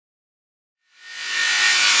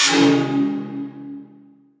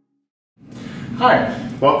Hi,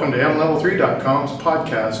 welcome to mlevel3.com's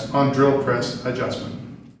podcast on drill press adjustment.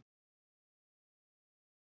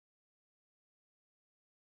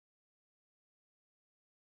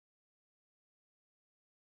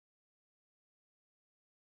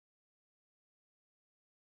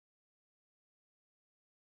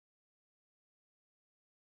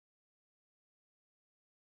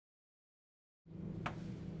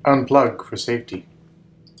 Unplug for safety.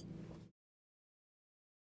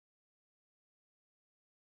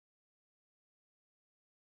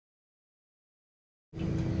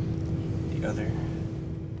 The other.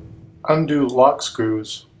 Undo lock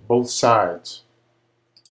screws, both sides.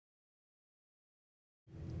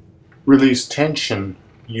 Release tension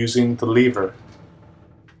using the lever.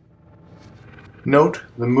 Note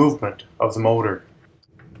the movement of the motor.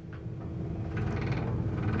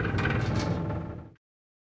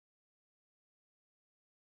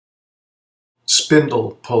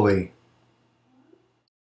 Spindle pulley.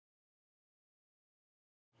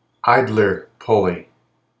 Idler pulley.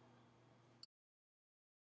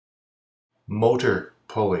 Motor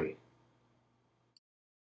pulley.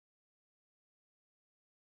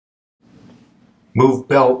 Move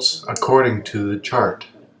belts according to the chart.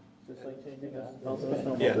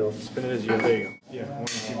 Yeah, spin it as you go. There you go. Yeah, I want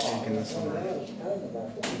to keep taking this one.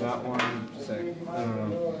 That one,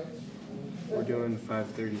 no. We're doing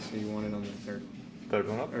 530, so you want it on the third one. Third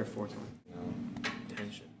one up? Or fourth one. No.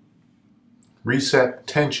 Tension. Reset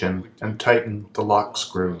tension and tighten the lock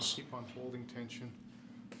screws. Keep on holding tension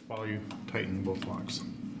while you tighten both locks.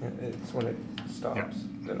 Yeah, it's when it stops. Yeah.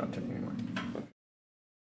 They're not turning anymore.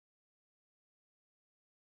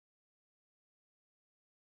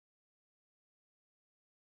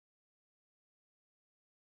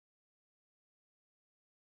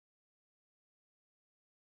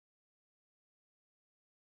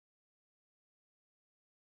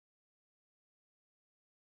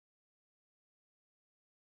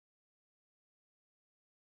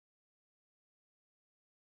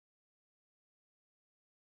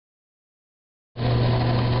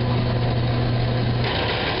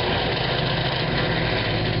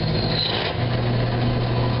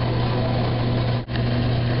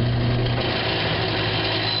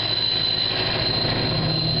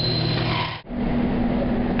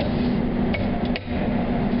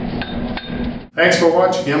 Thanks for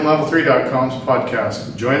watching mlevel3.com's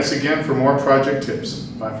podcast. Join us again for more project tips.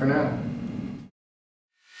 Bye for now.